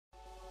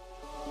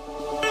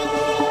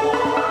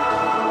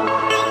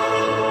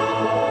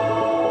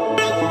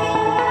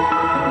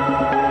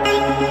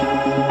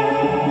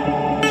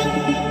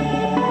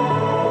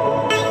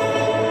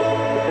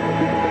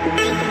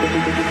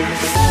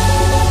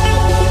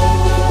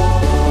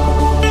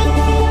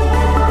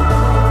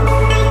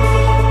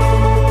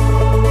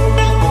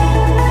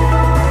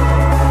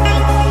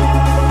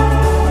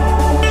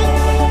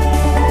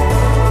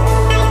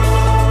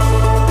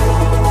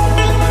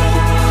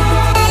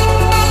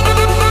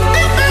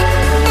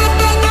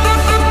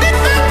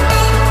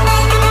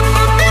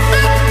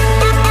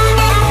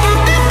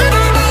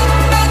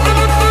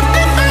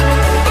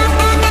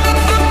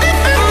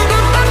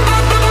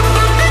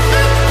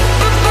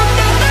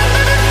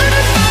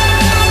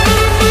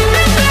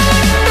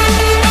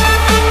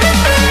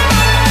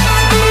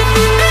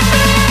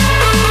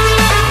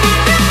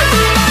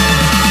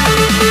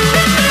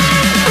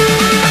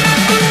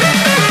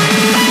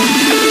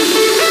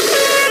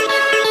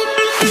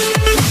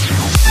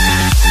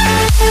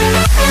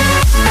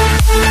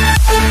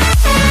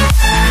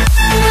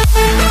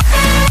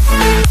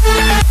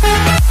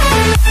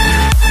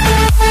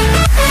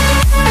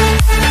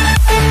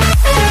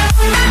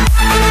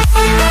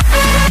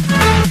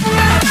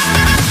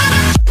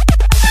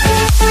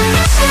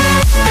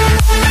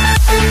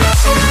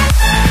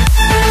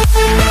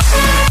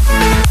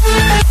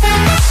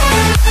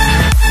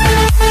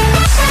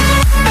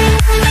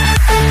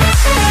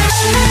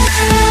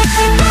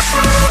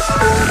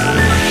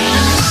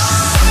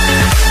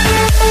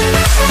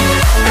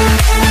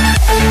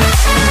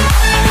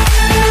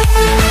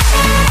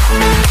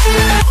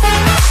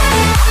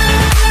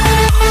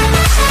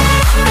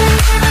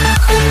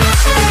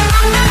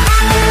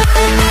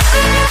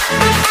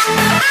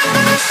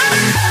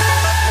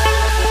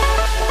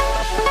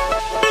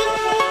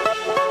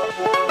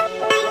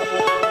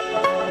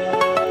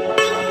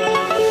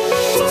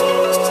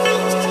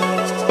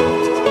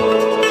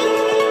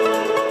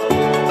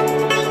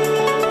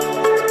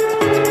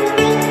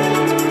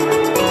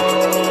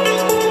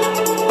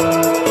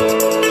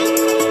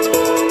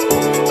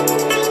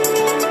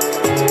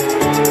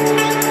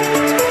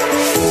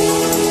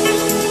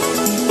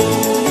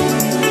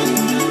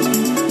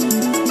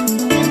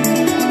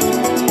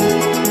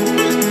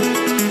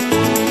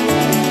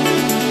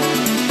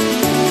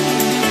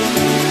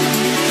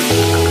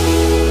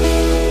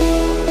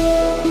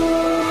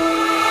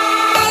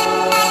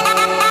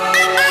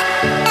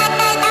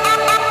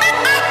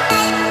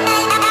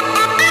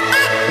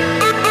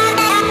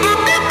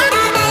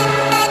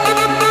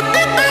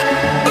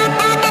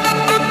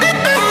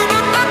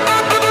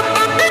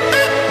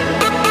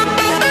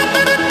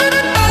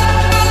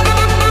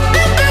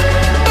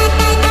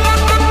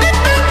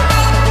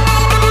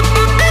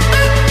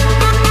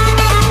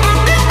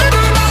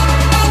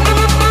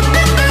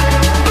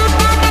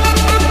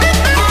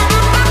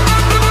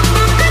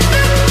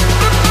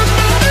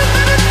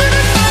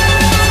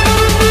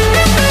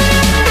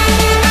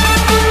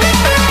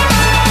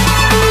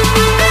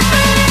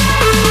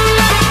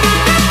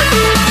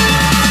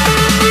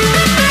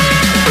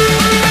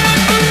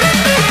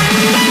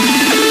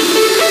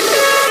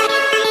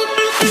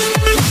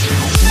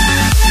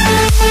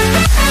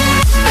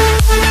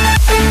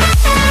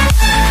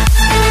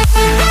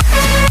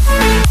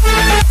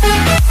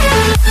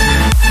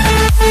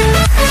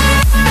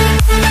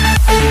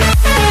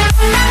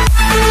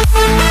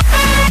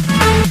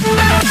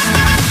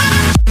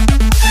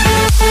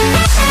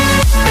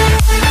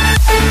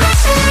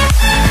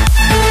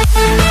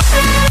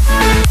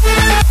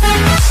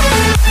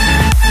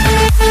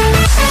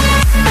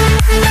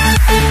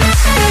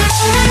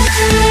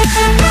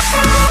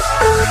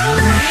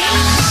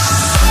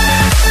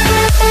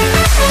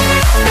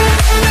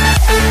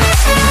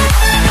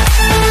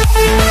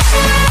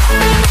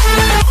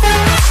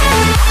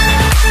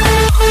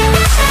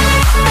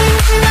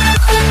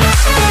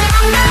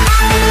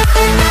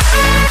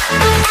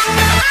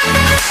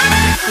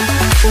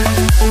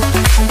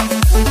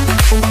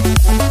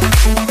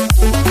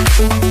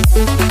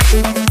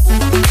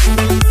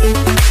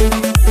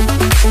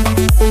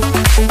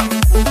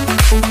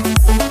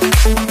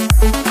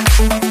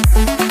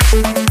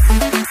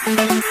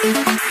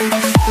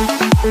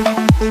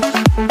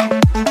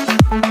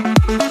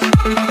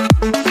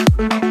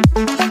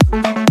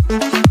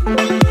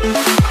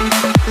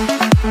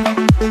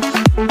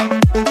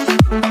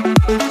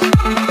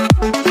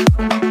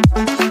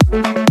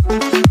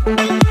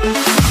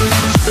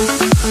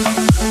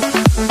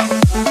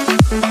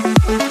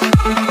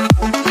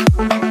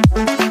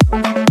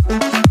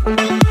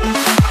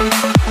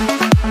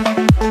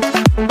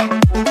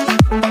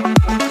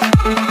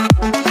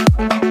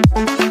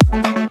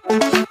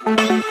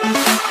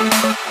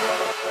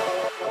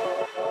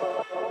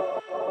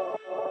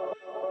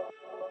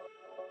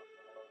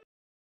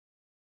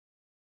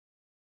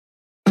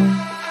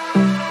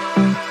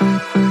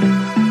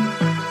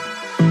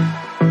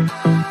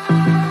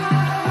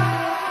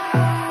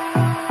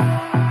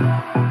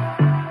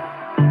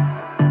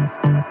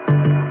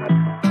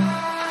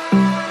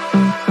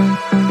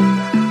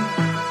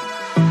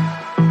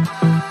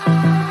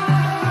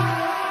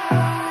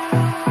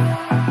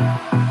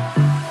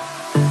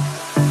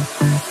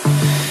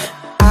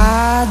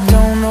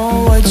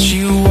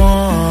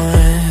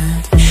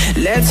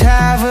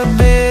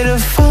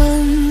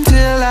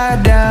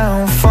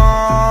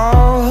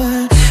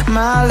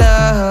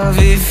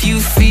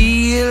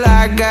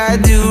like I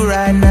do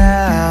right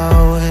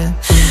now.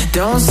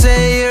 Don't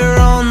say you're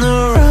on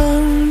the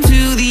run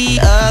to the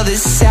other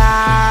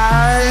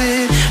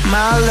side,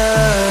 my love.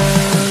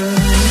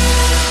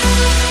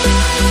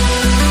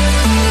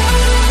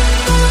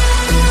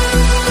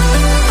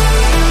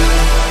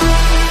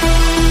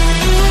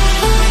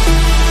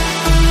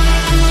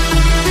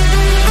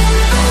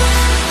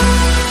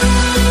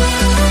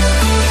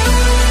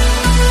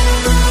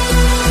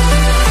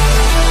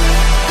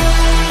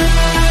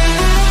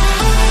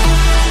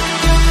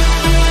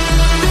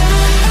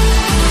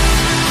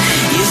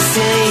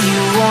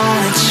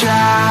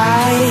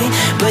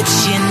 But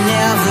you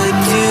never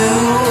do.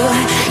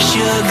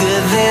 Sugar,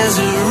 there's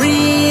a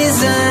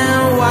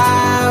reason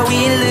why we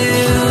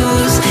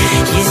lose.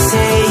 You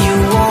say you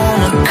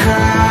wanna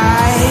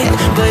cry,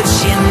 but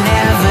you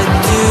never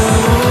do.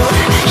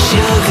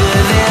 Sugar,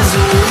 there's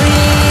a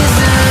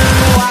reason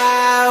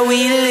why we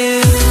lose.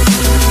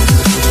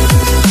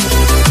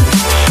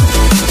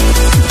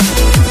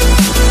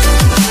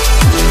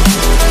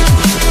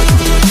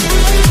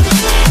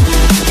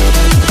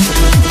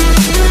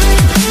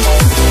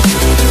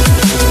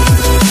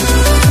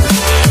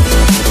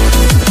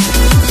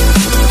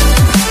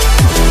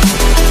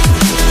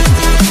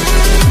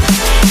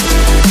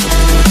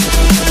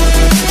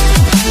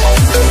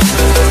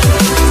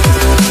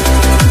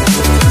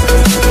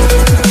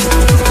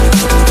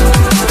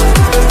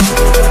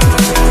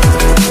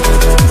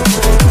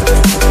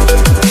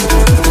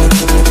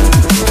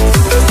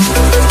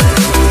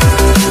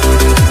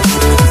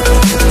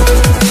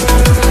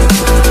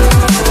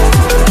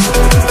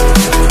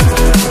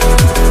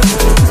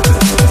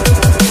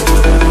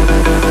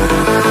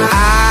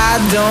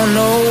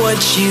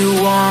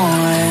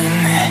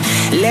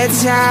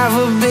 Let's have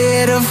a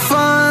bit of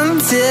fun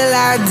till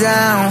I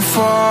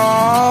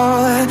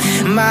downfall,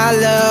 my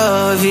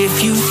love.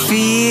 If you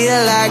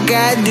feel like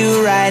I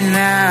do right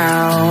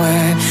now,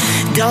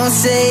 don't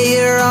say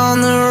you're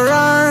on the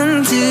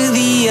run to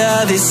the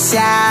other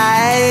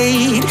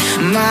side,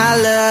 my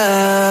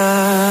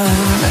love.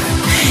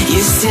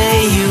 You say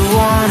you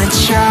wanna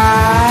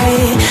try,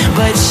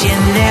 but you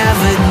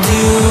never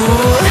do.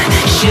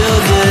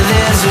 Sugar,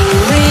 there's a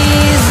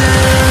reason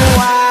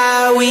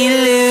why we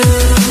lose.